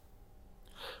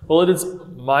Well, it is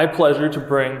my pleasure to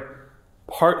bring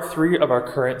part 3 of our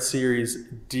current series,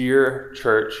 Dear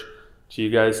Church, to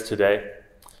you guys today.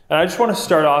 And I just want to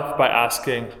start off by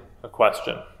asking a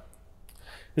question.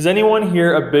 Is anyone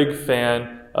here a big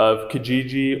fan of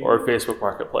Kijiji or Facebook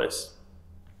Marketplace?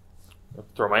 I'll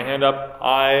throw my hand up.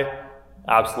 I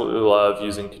absolutely love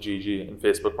using Kijiji and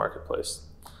Facebook Marketplace.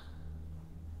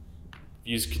 I've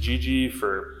used Kijiji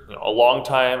for a long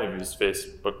time. I've used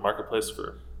Facebook Marketplace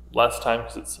for less time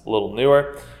because it's a little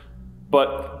newer.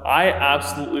 But I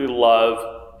absolutely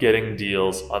love getting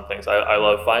deals on things. I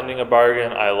love finding a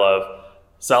bargain. I love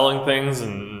selling things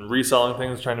and reselling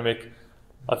things, trying to make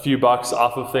a few bucks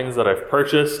off of things that I've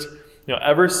purchased.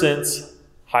 Ever since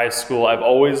high school, I've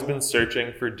always been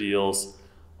searching for deals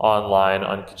online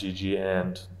on Kijiji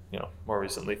and, more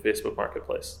recently, Facebook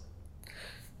Marketplace.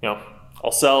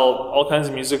 I'll sell all kinds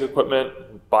of music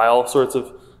equipment, buy all sorts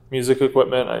of music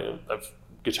equipment. I've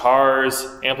guitars,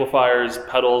 amplifiers,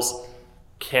 pedals,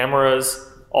 cameras,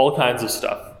 all kinds of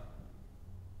stuff.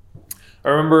 I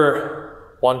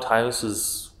remember one time, this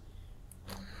was,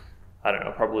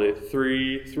 probably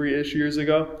three-ish years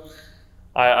ago,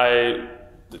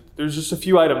 there's just a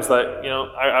few items that,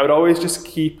 I would always just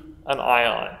keep an eye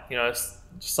on. It's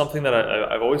just something that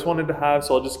I've always wanted to have,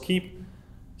 so I'll just keep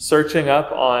searching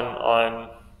up on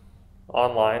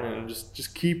online and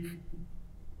just keep,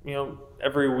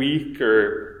 every week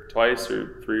or twice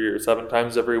or 3 or 7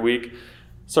 times every week,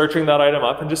 searching that item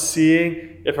up and just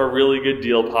seeing if a really good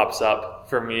deal pops up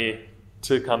for me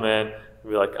to come in and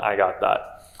be like, I got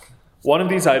that. One of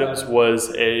these items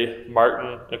was a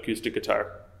Martin acoustic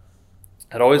guitar.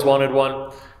 I'd always wanted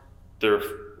one. They're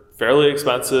fairly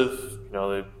expensive.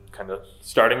 The kind of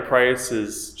starting price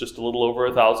is just a little over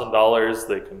 $1,000.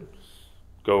 They can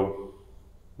go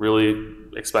really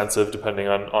expensive depending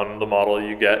on the model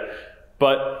you get.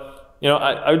 But,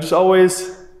 I would just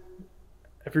always,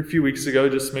 every few weeks ago,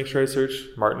 just make sure I search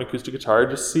Martin acoustic guitar,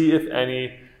 just see if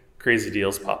any crazy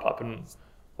deals pop up. And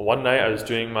one night I was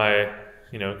doing my,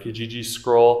 Kijiji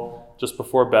scroll just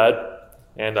before bed,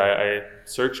 and I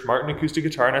searched Martin acoustic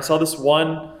guitar, and I saw this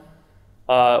one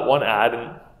ad,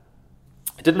 and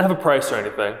it didn't have a price or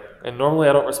anything. And normally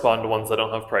I don't respond to ones that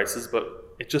don't have prices,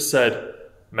 but it just said,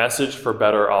 message for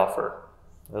better offer.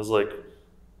 I was like,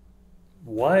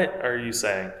 what are you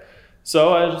saying?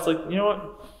 So I was just like, you know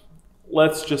what?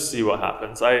 Let's just see what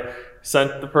happens. I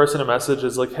sent the person a message.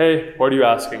 It's like, hey, what are you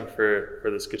asking for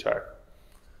this guitar?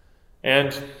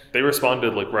 And they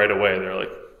responded right away. They're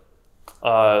like,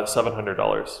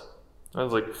 $700. I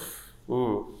was like,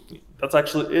 ooh, that's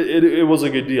actually, it was a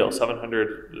good deal.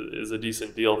 $700 is a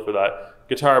decent deal for that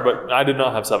guitar, but I did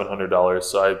not have $700,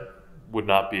 so I would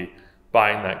not be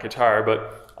buying that guitar.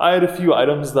 But I had a few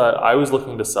items that I was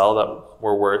looking to sell that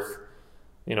were worth,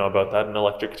 about that, an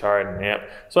electric guitar and an amp.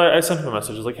 So I sent him a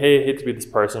message. I was like, hey, I hate to be this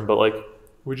person, but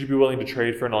would you be willing to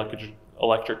trade for an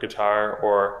electric guitar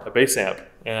or a bass amp?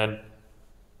 And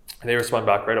they respond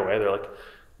back right away. They're like,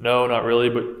 no, not really,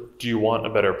 but do you want a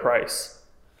better price?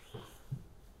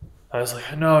 I was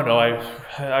like, no,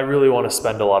 I really want to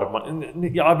spend a lot of money.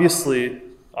 And obviously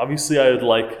I would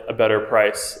like a better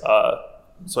price.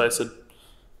 So I said,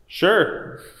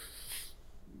 sure.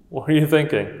 What are you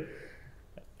thinking?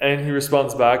 And he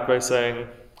responds back by saying,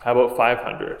 how about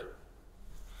 500?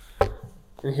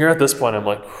 And here at this point, I'm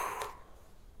like,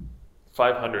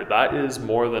 500, that is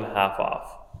more than half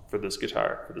off for this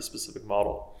guitar, for this specific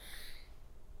model.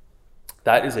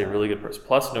 That is a really good price,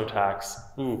 plus no tax.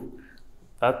 Ooh,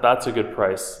 that's a good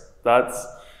price. That's,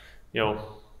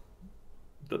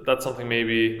 that's something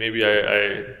maybe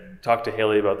I talk to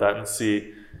Haley about that and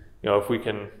see, if we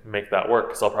can make that work,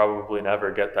 because I'll probably never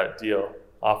get that deal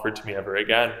offered to me ever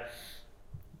again.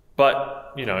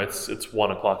 But, it's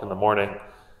 1 o'clock in the morning.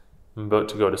 I'm about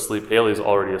to go to sleep. Haley's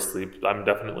already asleep. I'm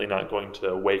definitely not going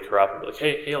to wake her up and be like,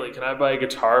 hey, Haley, can I buy a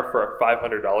guitar for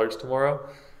 $500 tomorrow?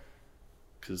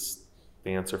 Because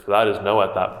the answer for that is no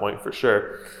at that point for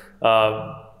sure. And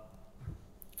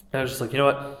I was just like, you know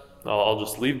what? I'll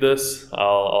just leave this.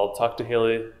 I'll talk to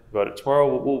Haley about it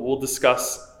tomorrow. We'll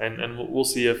discuss and we'll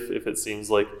see if it seems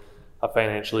like a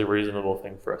financially reasonable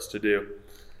thing for us to do.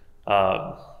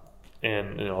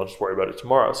 And I'll just worry about it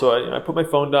tomorrow. So I put my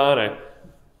phone down. I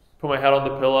put my head on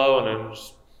the pillow and I'm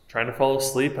just trying to fall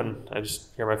asleep, and I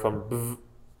just hear my phone bzz,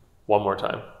 one more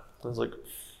time. I was like,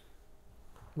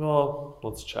 well,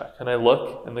 let's check. And I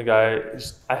look, and the guy,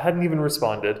 I hadn't even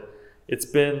responded. It's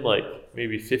been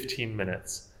maybe 15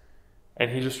 minutes.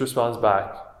 And he just responds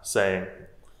back saying,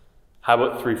 how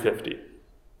about 350?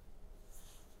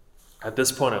 At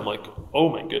this point, I'm like, oh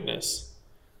my goodness.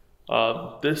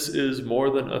 This is more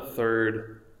than a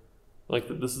third Like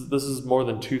this is more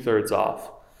than 2/3 off.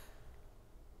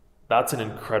 That's an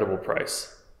incredible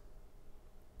price.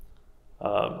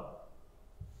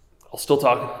 I'll still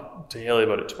talk to Haley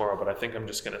about it tomorrow, but I think I'm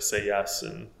just going to say yes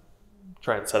and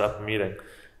try and set up a meeting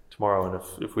tomorrow. And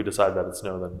if we decide that it's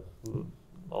no, then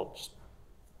I'll just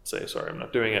say, sorry, I'm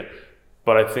not doing it.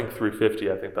 But I think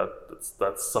 350, I think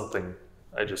that's something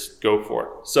I just go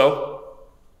for. So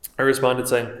I responded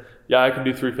saying, yeah, I can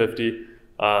do 350.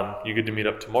 You good to meet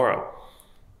up tomorrow?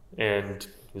 And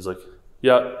he's like,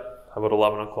 yeah, how about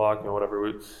 11 o'clock,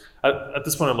 whatever. At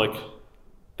this point, I'm like,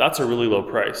 that's a really low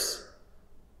price.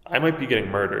 I might be getting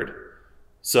murdered.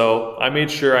 So I made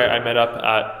sure I met up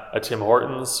at a Tim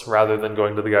Hortons rather than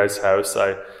going to the guy's house.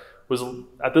 I was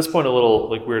at this point a little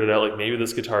weirded out, like maybe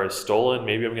this guitar is stolen.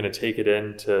 Maybe I'm going to take it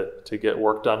in to get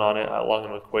work done on it at Long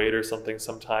and McQuaid or something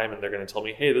sometime, and they're going to tell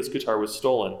me, hey, this guitar was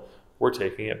stolen. We're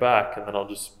taking it back, and then I'll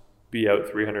just be out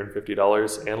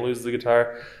 $350 and lose the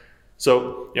guitar.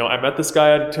 So, I met this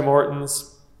guy at Tim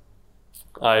Hortons.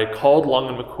 I called Long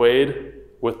and McQuaid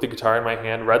with the guitar in my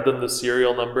hand, read them the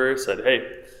serial number, said,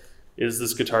 hey, is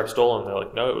this guitar stolen? They're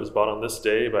like, no, it was bought on this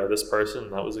day by this person.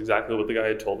 And that was exactly what the guy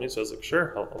had told me. So I was like,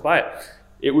 sure, I'll buy it.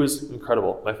 It was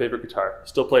incredible. My favorite guitar.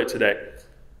 Still play it today.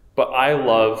 But I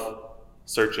love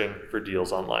searching for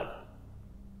deals online.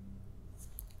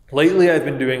 Lately, I've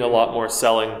been doing a lot more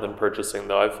selling than purchasing,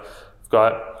 though. I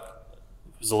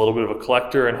was a little bit of a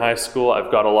collector in high school.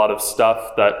 I've got a lot of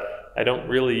stuff that I don't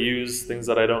really use, things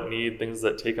that I don't need, things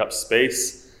that take up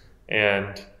space,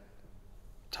 and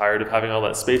tired of having all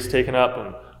that space taken up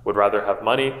and would rather have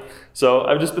money. So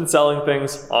I've just been selling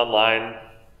things online,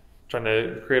 trying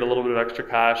to create a little bit of extra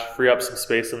cash, free up some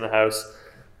space in the house.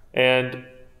 And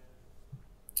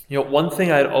one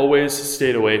thing I'd always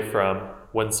stayed away from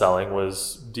when selling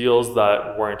was deals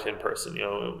that weren't in person.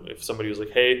 If somebody was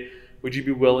like, hey, would you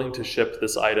be willing to ship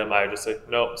this item? I would just say,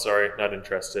 no, sorry, not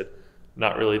interested.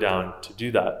 Not really down to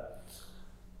do that.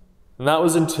 And that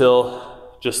was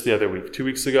until just the other week. 2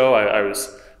 weeks ago, I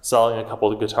was selling a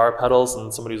couple of guitar pedals,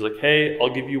 and somebody was like, hey,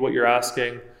 I'll give you what you're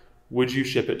asking. Would you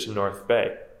ship it to North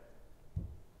Bay?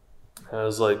 And I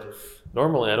was like,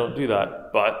 normally I don't do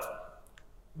that, but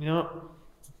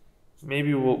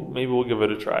maybe we'll give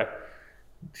it a try.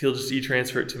 He'll just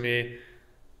e-transfer it to me.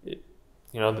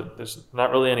 There's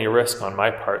not really any risk on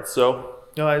my part. So,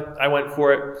 I went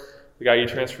for it. The guy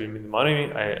e-transferred me the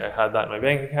money. I had that in my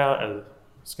bank account. I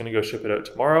was going to go ship it out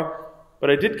tomorrow. But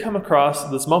I did come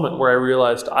across this moment where I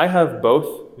realized I have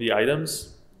both the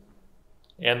items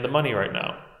and the money right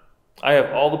now. I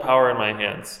have all the power in my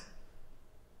hands.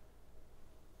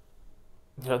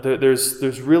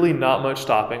 There's really not much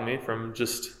stopping me from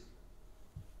just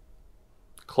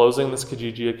closing this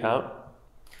Kijiji account,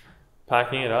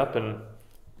 packing it up, and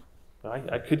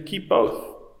I could keep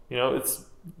both. It's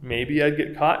maybe I'd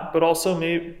get caught, but also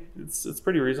maybe it's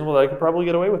pretty reasonable that I could probably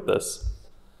get away with this.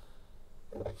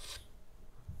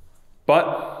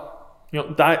 But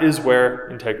that is where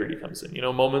integrity comes in.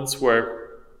 Moments where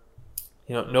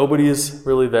nobody is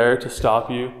really there to stop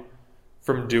you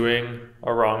from doing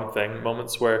a wrong thing.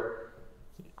 Moments where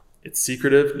it's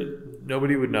secretive,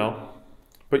 nobody would know,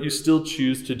 but you still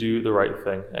choose to do the right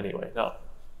thing anyway. Now,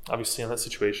 obviously in that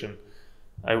situation,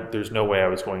 there's no way I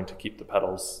was going to keep the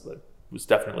pedals. I was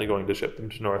definitely going to ship them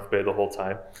to North Bay the whole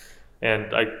time.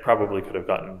 And I probably could have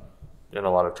gotten in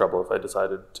a lot of trouble if I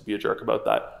decided to be a jerk about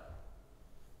that.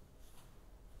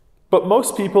 But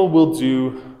most people will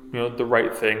do the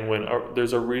right thing when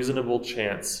there's a reasonable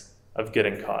chance of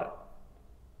getting caught.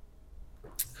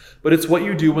 But it's what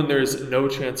you do when there's no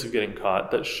chance of getting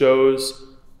caught that shows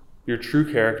your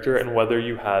true character and whether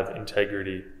you have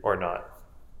integrity or not.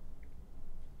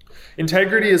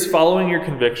 Integrity is following your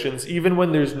convictions even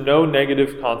when there's no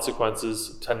negative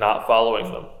consequences to not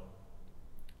following them.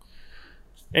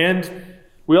 And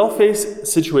we all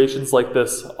face situations like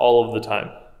this all of the time.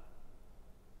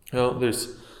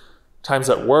 There's times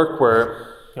at work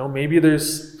where maybe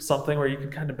there's something where you can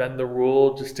kind of bend the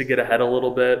rule just to get ahead a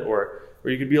little bit, or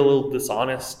you could be a little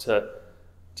dishonest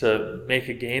to make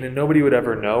a gain and nobody would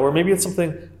ever know. Or maybe it's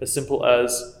something as simple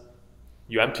as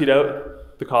you emptied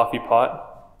out the coffee pot,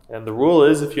 and the rule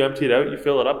is if you empty it out, you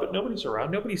fill it up, but nobody's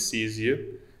around, nobody sees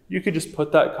you. You could just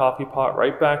put that coffee pot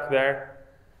right back there,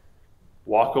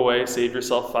 walk away, save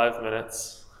yourself 5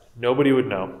 minutes. Nobody would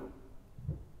know.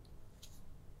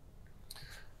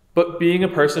 But being a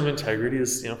person of integrity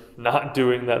is, not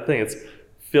doing that thing.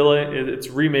 It's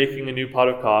remaking a new pot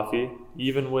of coffee,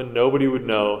 even when nobody would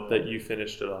know that you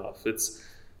finished it off. It's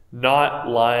not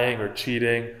lying or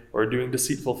cheating or doing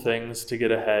deceitful things to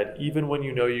get ahead, even when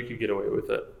you know you could get away with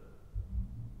it.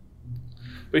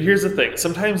 But here's the thing.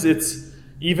 Sometimes it's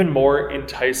even more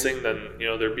enticing than,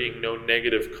 there being no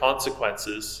negative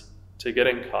consequences to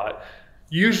getting caught,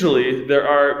 usually there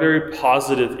are very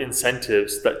positive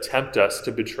incentives that tempt us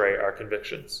to betray our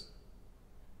convictions.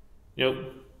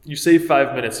 You save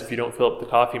 5 minutes if you don't fill up the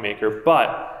coffee maker,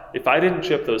 but if I didn't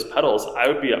chip those pedals, I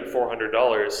would be up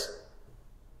 $400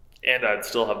 and I'd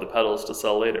still have the pedals to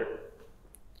sell later.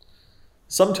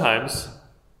 Sometimes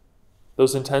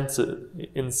those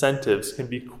incentives can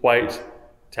be quite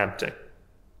tempting.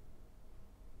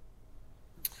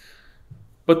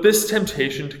 But this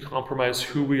temptation to compromise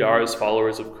who we are as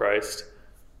followers of Christ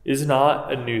is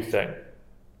not a new thing.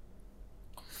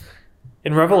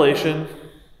 In Revelation,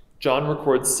 John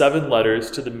records 7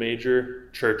 letters to the major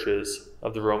churches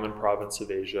of the Roman province of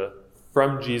Asia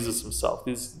from Jesus himself.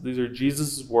 These are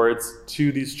Jesus' words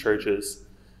to these churches,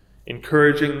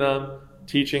 encouraging them,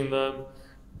 teaching them,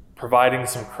 providing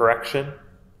some correction.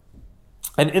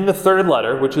 And in the 3rd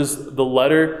letter, which is the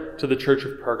letter to the church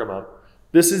of Pergamum,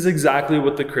 this is exactly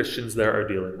what the Christians there are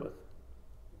dealing with.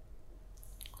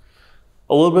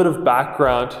 A little bit of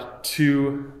background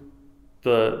to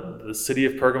the city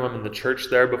of Pergamum and the church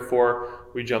there before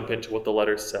we jump into what the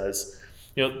letter says.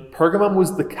 Pergamum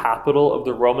was the capital of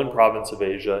the Roman province of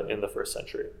Asia in the 1st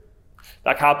century.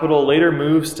 That capital later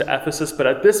moves to Ephesus, but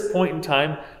at this point in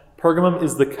time, Pergamum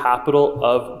is the capital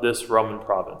of this Roman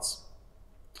province.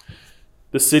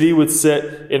 The city would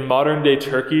sit in modern-day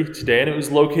Turkey today, and it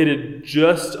was located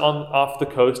just off the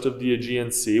coast of the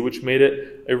Aegean Sea, which made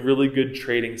it a really good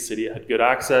trading city. It had good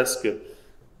access.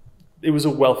 It was a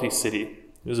wealthy city.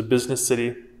 It was a business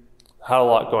city. Had a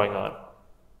lot going on.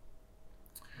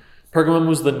 Pergamum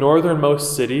was the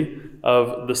northernmost city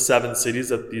of the 7 cities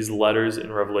that these letters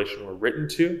in Revelation were written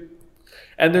to.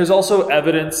 And there's also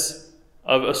evidence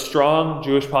of a strong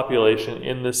Jewish population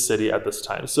in this city at this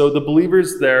time. So the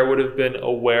believers there would have been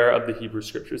aware of the Hebrew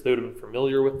Scriptures. They would have been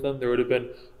familiar with them. There would have been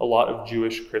a lot of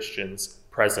Jewish Christians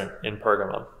present in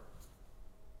Pergamum.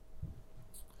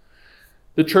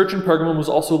 The church in Pergamum was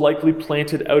also likely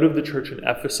planted out of the church in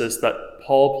Ephesus that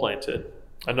Paul planted,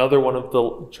 another one of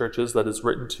the churches that is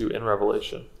written to in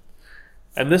Revelation.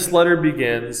 And this letter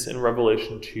begins in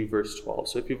Revelation 2, verse 12.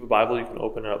 So if you have a Bible, you can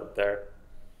open it up there.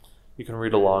 You can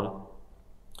read along.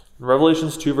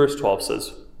 Revelations 2 verse 12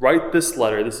 says, "Write this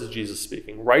letter," this is Jesus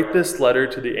speaking, "write this letter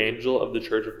to the angel of the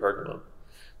church of Pergamum.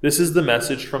 This is the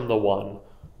message from the one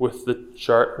with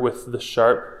the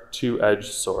sharp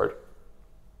two-edged sword."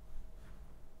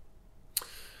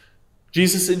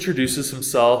 Jesus introduces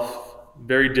himself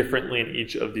very differently in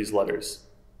each of these letters.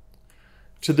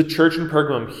 To the church in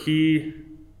Pergamum, he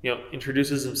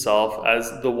introduces himself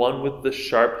as the one with the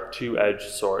sharp two-edged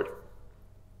sword.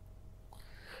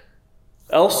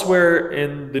 Elsewhere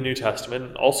in the New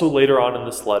Testament, also later on in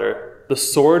this letter, the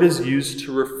sword is used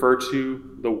to refer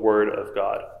to the Word of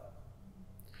God.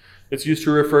 It's used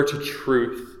to refer to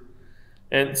truth.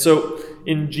 And so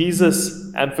in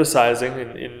Jesus emphasizing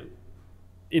and in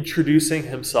introducing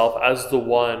himself as the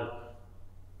one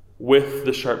with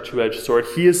the sharp two-edged sword,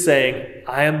 he is saying,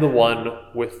 I am the one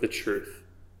with the truth.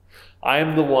 I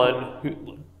am the one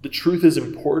who, the truth is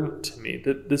important to me.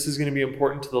 That this is going to be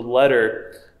important to the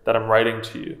letter that I'm writing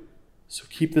to you. So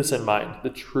keep this in mind.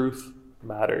 The truth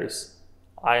matters.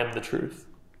 I am the truth.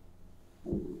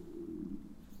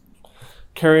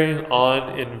 Carrying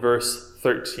on in verse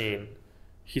 13,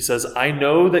 he says, "I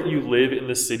know that you live in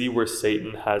the city where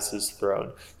Satan has his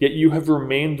throne, yet you have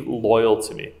remained loyal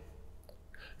to me.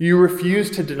 You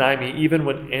refused to deny me even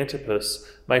when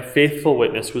Antipas, my faithful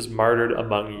witness, was martyred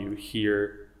among you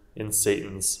here in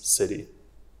Satan's city."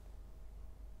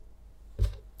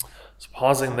 So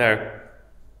pausing there,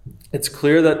 it's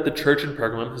clear that the church in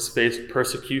Pergamum has faced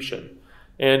persecution.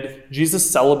 And Jesus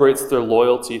celebrates their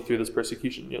loyalty through this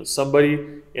persecution.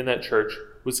 Somebody in that church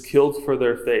was killed for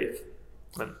their faith.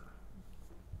 And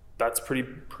that's pretty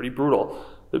brutal.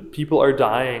 The people are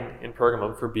dying in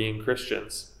Pergamum for being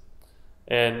Christians.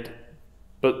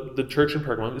 But the church in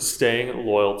Pergamum is staying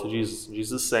loyal to Jesus.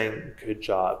 Jesus is saying, good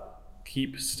job.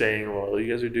 Keep staying loyal.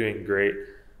 You guys are doing great.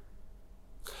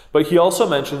 But he also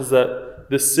mentions that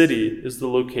this city is the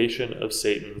location of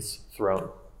Satan's throne.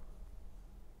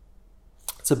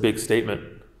 It's a big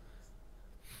statement.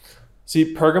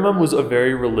 See, Pergamum was a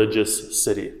very religious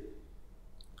city.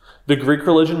 The Greek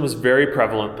religion was very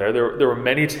prevalent there. There were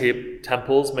many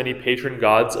temples, many patron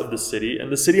gods of the city,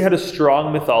 and the city had a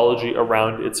strong mythology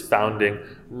around its founding,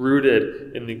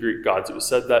 rooted in the Greek gods. It was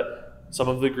said that some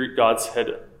of the Greek gods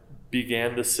had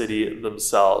began the city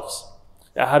themselves.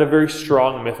 It had a very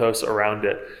strong mythos around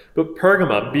it. But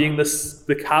Pergamum, being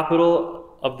the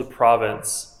capital of the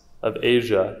province, of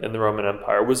Asia in the Roman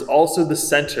Empire, was also the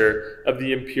center of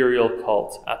the imperial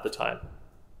cult at the time.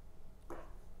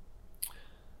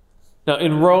 Now,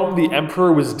 in Rome, the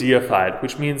emperor was deified,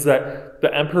 which means that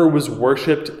the emperor was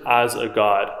worshipped as a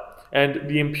god. And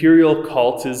the imperial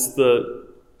cult is the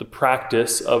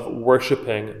practice of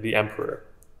worshiping the emperor.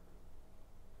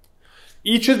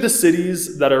 Each of the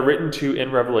cities that are written to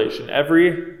in Revelation,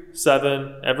 every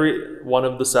one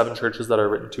of the 7 churches that are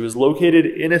written to, is located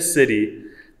in a city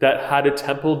that had a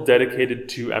temple dedicated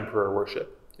to emperor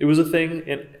worship. It was a thing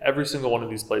in every single one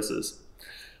of these places.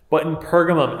 But in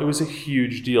Pergamum, it was a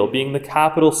huge deal. Being the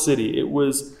capital city, it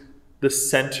was the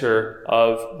center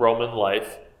of Roman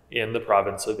life in the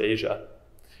province of Asia.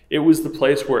 It was the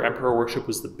place where emperor worship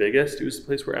was the biggest. It was the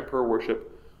place where emperor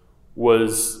worship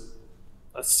was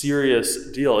a serious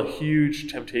deal, a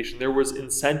huge temptation. There was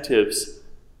incentives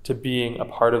to being a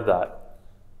part of that.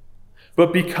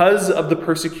 But because of the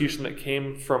persecution that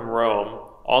came from Rome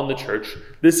on the church,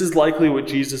 this is likely what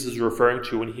Jesus is referring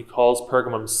to when he calls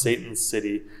Pergamum Satan's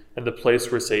city and the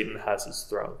place where Satan has his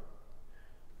throne.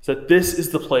 So that this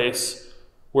is the place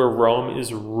where Rome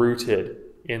is rooted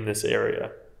in this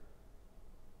area.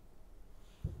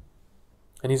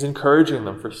 And he's encouraging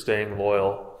them for staying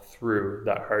loyal through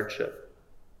that hardship.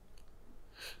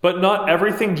 But not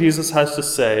everything Jesus has to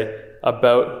say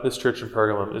about this church in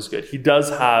Pergamum is good. He does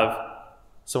have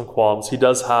some qualms. He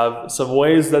does have some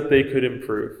ways that they could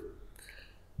improve.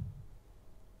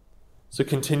 So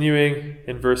continuing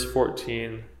in verse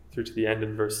 14 through to the end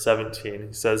in verse 17,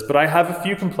 he says, "But I have a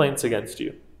few complaints against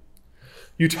you.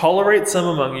 You tolerate some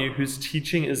among you whose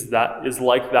teaching is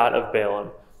like that of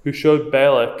Balaam, who showed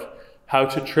Balak how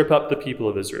to trip up the people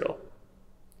of Israel.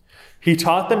 He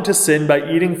taught them to sin by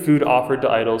eating food offered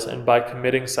to idols and by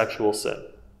committing sexual sin.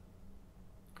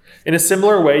 In a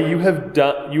similar way, you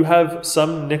have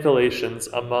some Nicolaitans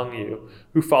among you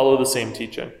who follow the same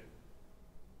teaching.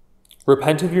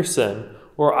 Repent of your sin,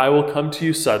 or I will come to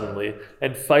you suddenly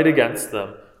and fight against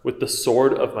them with the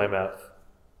sword of my mouth.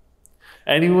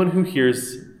 Anyone who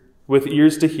hears with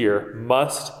ears to hear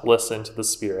must listen to the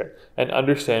Spirit and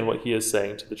understand what he is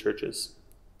saying to the churches.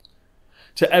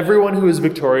 To everyone who is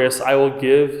victorious, I will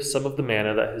give some of the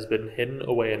manna that has been hidden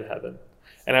away in heaven,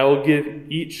 and I will give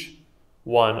each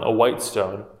one a white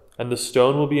stone, and the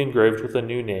stone will be engraved with a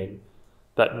new name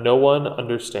that no one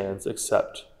understands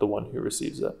except the one who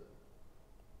receives it."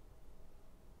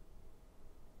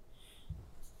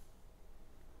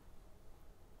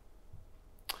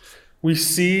 We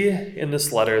see in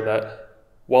this letter that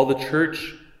while the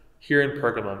church here in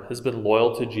Pergamum has been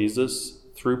loyal to Jesus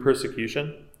through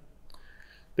persecution,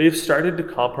 they've started to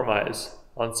compromise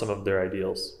on some of their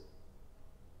ideals.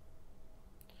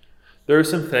 There are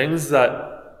some things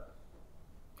that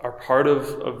are part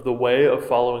of the way of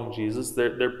following Jesus.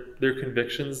 They're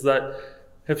convictions that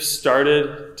have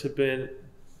started to be,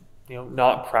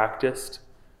 not practiced,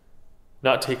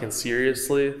 not taken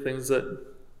seriously. Things that,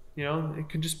 it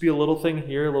could just be a little thing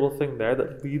here, a little thing there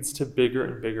that leads to bigger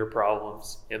and bigger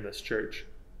problems in this church.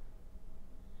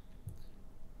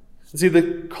 See,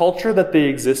 the culture that they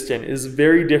exist in is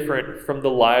very different from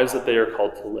the lives that they are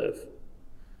called to live.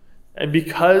 And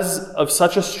because of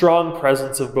such a strong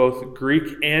presence of both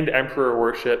Greek and emperor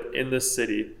worship in this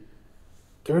city,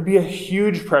 there would be a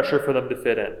huge pressure for them to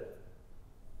fit in.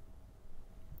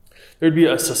 There'd be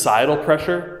a societal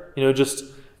pressure, just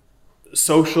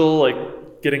social, like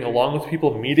getting along with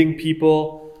people, meeting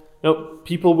people.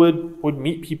 People would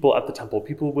meet people at the temple.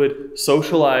 People would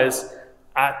socialize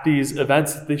at these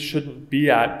events that they shouldn't be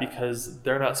at because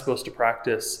they're not supposed to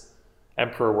practice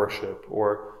emperor worship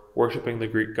or worshiping the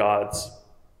Greek gods.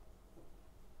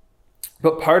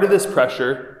 But part of this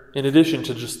pressure, in addition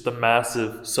to just the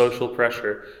massive social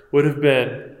pressure, would have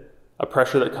been a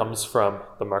pressure that comes from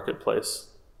the marketplace.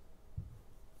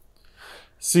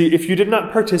 See, if you did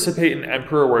not participate in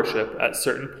emperor worship at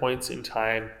certain points in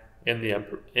time in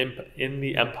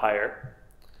the empire,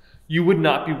 you would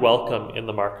not be welcome in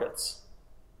the markets.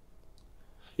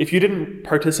 If you didn't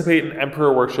participate in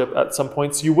emperor worship at some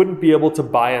points, you wouldn't be able to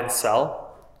buy and sell.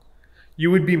 You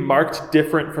would be marked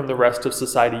different from the rest of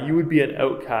society. You would be an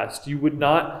outcast. You would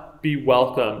not be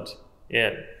welcomed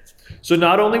in. So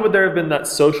not only would there have been that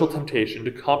social temptation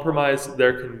to compromise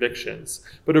their convictions,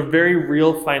 but a very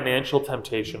real financial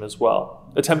temptation as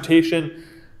well. A temptation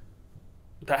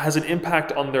that has an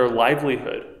impact on their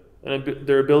livelihood and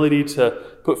their ability to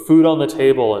put food on the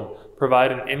table and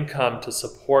provide an income to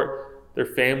support their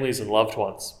families and loved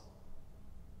ones.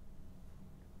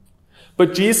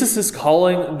 But Jesus is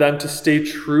calling them to stay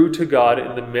true to God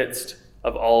in the midst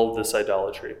of all of this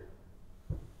idolatry.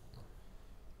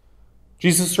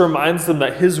 Jesus reminds them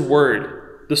that his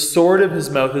word, the sword of his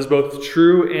mouth is both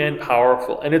true and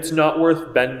powerful, and it's not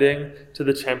worth bending to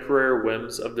the temporary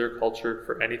whims of their culture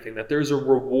for anything. That there's a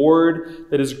reward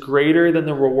that is greater than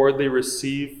the reward they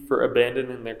receive for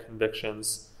abandoning their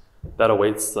convictions that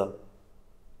awaits them.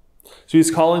 So he's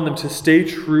calling them to stay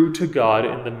true to God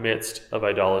in the midst of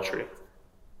idolatry.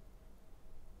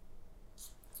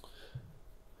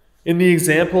 In the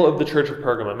example of the church of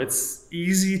Pergamum, it's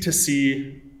easy to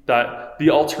see that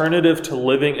the alternative to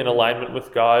living in alignment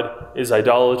with God is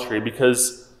idolatry,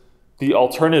 because the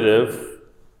alternative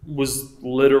was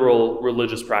literal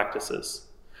religious practices.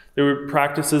 There were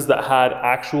practices that had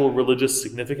actual religious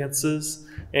significances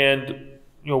and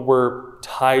were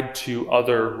tied to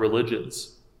other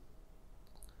religions.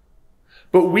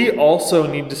 But we also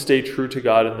need to stay true to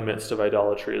God in the midst of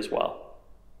idolatry as well.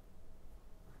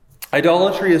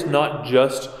 Idolatry is not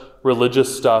just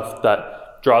religious stuff that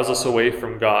draws us away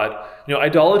from God.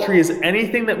 Idolatry is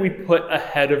anything that we put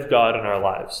ahead of God in our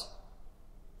lives.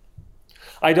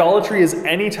 Idolatry is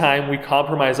any time we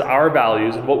compromise our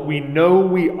values and what we know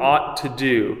we ought to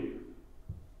do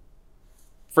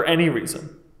for any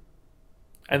reason.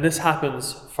 And this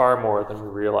happens far more than we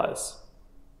realize.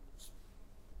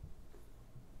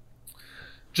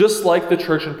 Just like the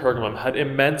church in Pergamum had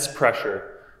immense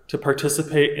pressure to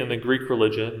participate in the Greek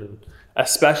religion, and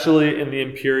especially in the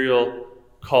imperial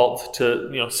cult,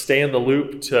 to stay in the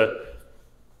loop, to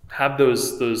have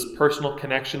those personal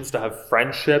connections, to have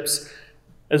friendships,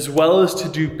 as well as to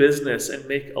do business and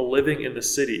make a living in the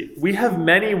city. We have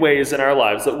many ways in our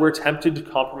lives that we're tempted to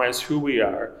compromise who we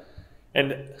are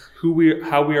and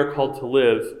how we are called to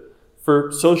live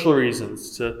for social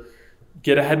reasons, to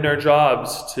get ahead in our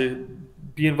jobs, to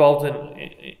be involved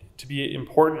to be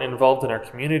important and involved in our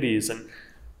communities, and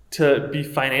to be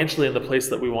financially in the place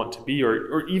that we want to be,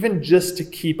 or even just to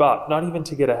keep up, not even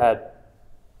to get ahead.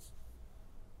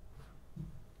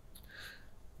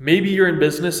 Maybe you're in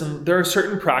business and there are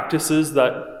certain practices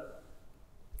that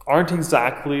aren't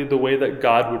exactly the way that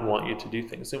God would want you to do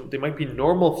things. They might be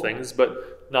normal things,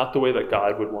 but not the way that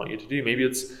God would want you to do. Maybe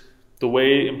it's the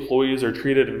way employees are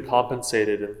treated and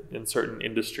compensated in certain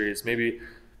industries. Maybe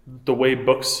the way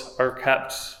books are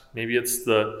kept. Maybe it's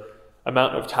the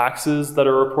amount of taxes that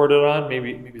are reported on.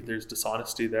 Maybe there's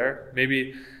dishonesty there.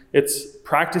 Maybe it's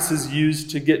practices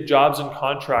used to get jobs and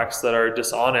contracts that are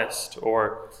dishonest,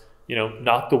 or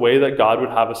not the way that God would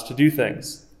have us to do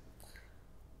things.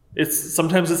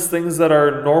 Sometimes it's things that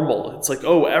are normal. It's like,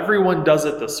 oh, everyone does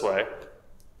it this way.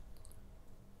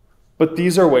 But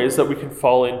these are ways that we can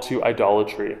fall into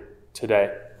idolatry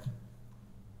today.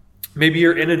 Maybe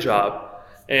you're in a job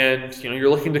and you're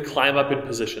looking to climb up in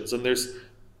positions, and there's,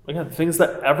 again, things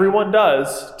that everyone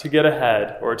does to get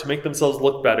ahead or to make themselves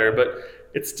look better, but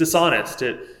it's dishonest.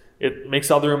 It makes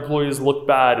other employees look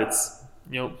bad. It's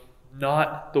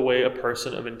not the way a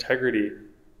person of integrity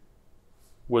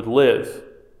would live.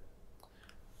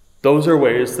 Those are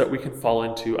ways that we can fall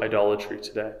into idolatry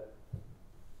today.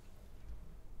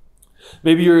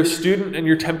 Maybe you're a student and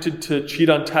you're tempted to cheat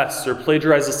on tests or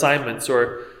plagiarize assignments,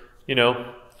 or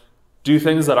do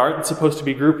things that aren't supposed to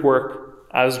be group work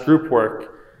as group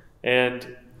work.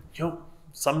 And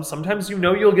sometimes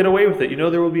you'll get away with it.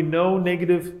 There will be no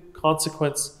negative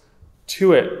consequence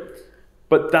to it.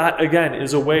 But that, again,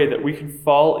 is a way that we can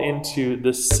fall into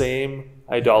the same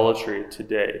idolatry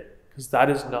today, because that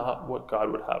is not what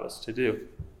God would have us to do.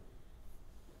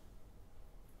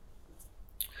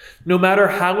 No matter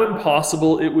how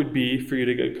impossible it would be for you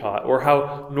to get caught, or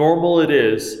how normal it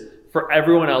is for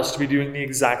everyone else to be doing the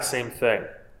exact same thing,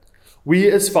 we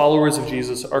as followers of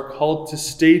Jesus are called to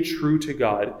stay true to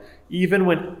God, even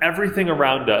when everything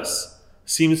around us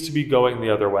seems to be going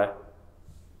the other way.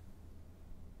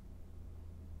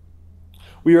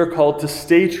 We are called to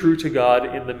stay true to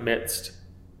God in the midst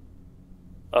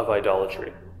of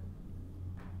idolatry.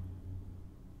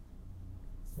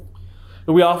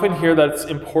 And we often hear that it's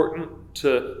important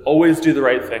to always do the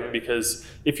right thing, because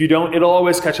if you don't, it'll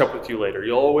always catch up with you later.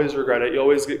 You'll always regret it. You'll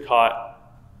always get caught.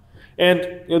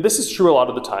 And this is true a lot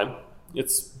of the time.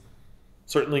 It's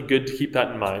certainly good to keep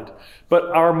that in mind. But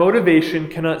our motivation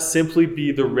cannot simply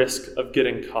be the risk of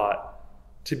getting caught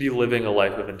to be living a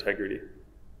life of integrity,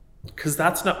 because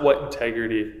that's not what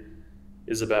integrity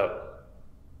is about.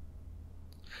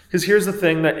 Because here's the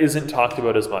thing that isn't talked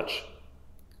about as much.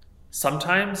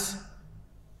 Sometimes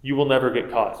you will never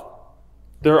get caught.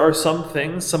 There are some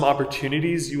things, some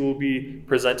opportunities you will be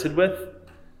presented with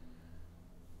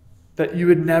that you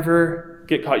would never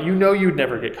get caught. You'd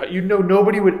never get caught.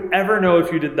 Nobody would ever know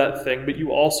if you did that thing, but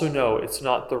you also know it's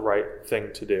not the right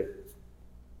thing to do.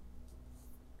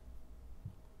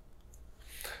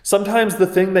 Sometimes the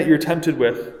thing that you're tempted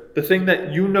with the thing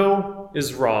that you know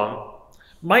is wrong,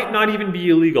 might not even be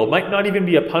illegal, might not even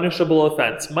be a punishable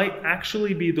offense, might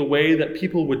actually be the way that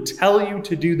people would tell you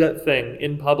to do that thing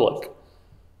in public.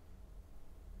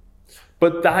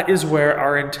 But that is where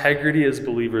our integrity as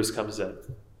believers comes in.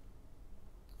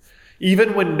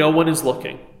 Even when no one is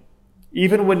looking,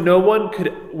 even when no one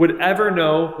would ever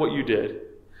know what you did,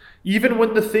 even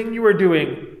when the thing you are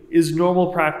doing is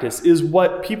normal practice, is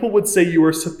what people would say you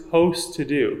are supposed to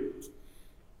do.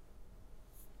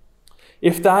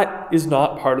 If that is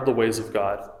not part of the ways of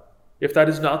God, if that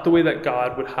is not the way that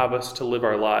God would have us to live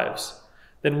our lives,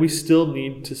 then we still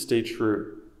need to stay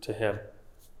true to Him.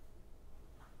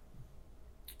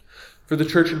 For the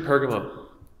church in Pergamum,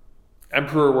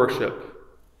 emperor worship,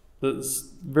 this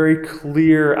very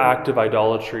clear act of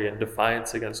idolatry and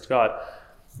defiance against God,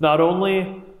 not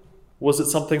only was it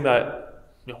something that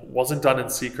wasn't done in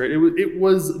secret, it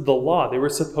was the law. They were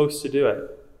supposed to do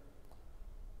it.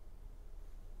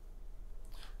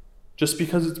 Just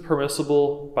because it's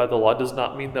permissible by the law does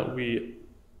not mean that we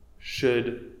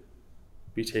should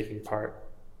be taking part.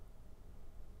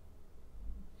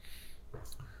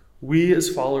 We, as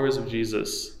followers of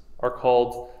Jesus, are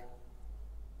called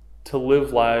to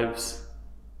live lives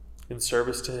in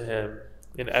service to Him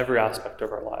in every aspect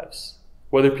of our lives.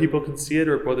 Whether people can see it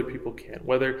or whether people can't.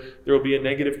 Whether there will be a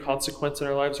negative consequence in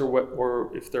our lives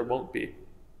or if there won't be.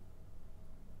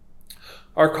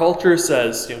 Our culture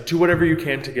says, do whatever you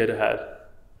can to get ahead.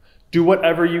 Do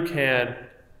whatever you can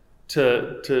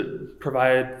to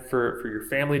provide for your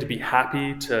family, to be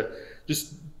happy, to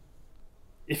just,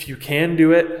 if you can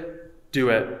do it, do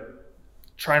it.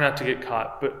 Try not to get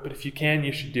caught, but if you can,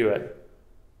 you should do it.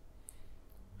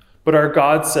 But our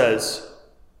God says,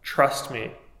 trust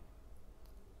me.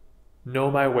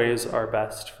 Know my ways are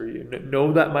best for you.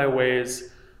 Know that my ways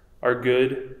are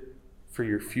good for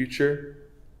your future.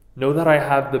 Know that I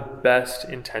have the best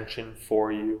intention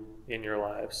for you in your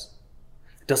lives.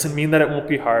 It doesn't mean that it won't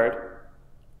be hard.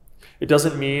 It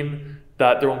doesn't mean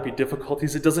that there won't be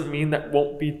difficulties. It doesn't mean that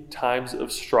won't be times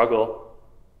of struggle.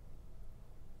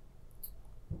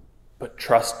 But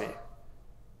trust me.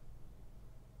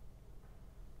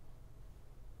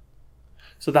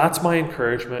 So that's my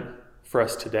encouragement for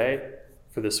us today,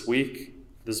 for this week,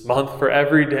 this month, for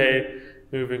every day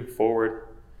moving forward,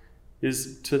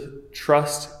 is to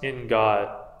trust in God,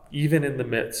 even in the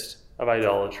midst of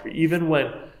idolatry, even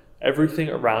when everything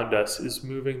around us is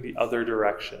moving the other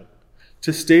direction,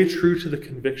 to stay true to the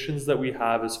convictions that we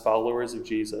have as followers of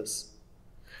Jesus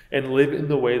and live in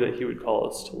the way that He would call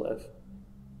us to live,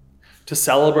 to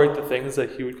celebrate the things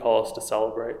that He would call us to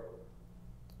celebrate,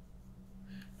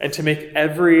 and to make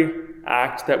every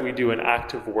act that we do an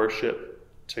act of worship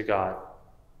to God.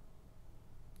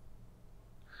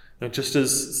 And just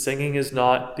as singing is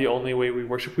not the only way we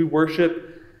worship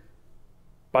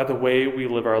by the way we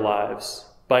live our lives,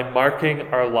 by marking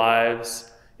our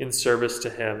lives in service to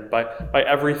Him, by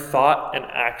every thought and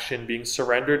action being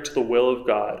surrendered to the will of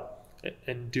God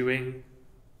and doing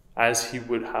as He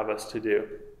would have us to do,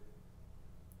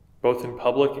 both in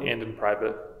public and in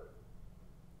private.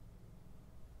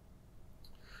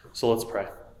 So let's pray.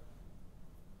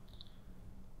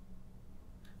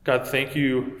 God, thank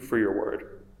you for your word.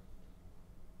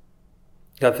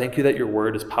 God, thank you that your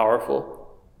word is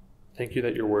powerful. Thank you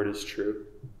that your word is true.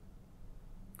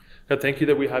 God, thank you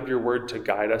that we have your word to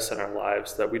guide us in our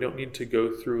lives, that we don't need to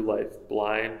go through life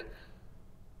blind,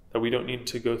 that we don't need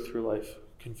to go through life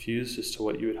confused as to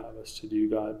what you would have us to do,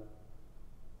 God.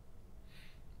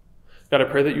 God, I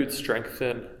pray that you would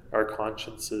strengthen our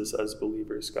consciences as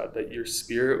believers, God, that your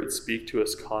Spirit would speak to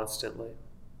us constantly.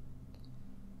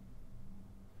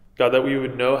 God, that we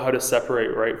would know how to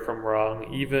separate right from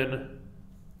wrong, even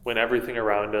when everything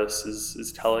around us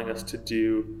is telling us to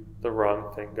do the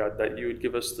wrong thing, God, that you would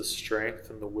give us the strength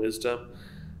and the wisdom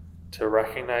to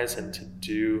recognize and to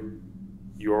do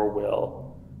your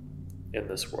will in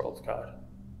this world, God.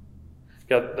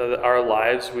 God, that our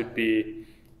lives would be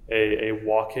a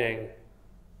walking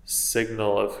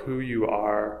signal of who you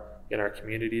are in our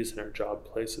communities and our job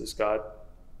places, God.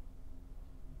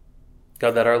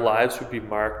 God, that our lives would be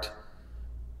marked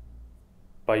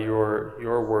by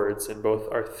your words in both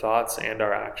our thoughts and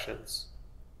our actions.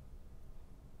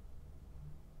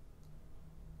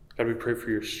 God, we pray for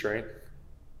your strength.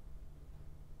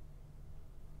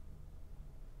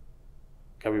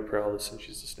 God, we pray all this in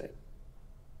Jesus' name.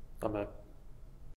 Amen.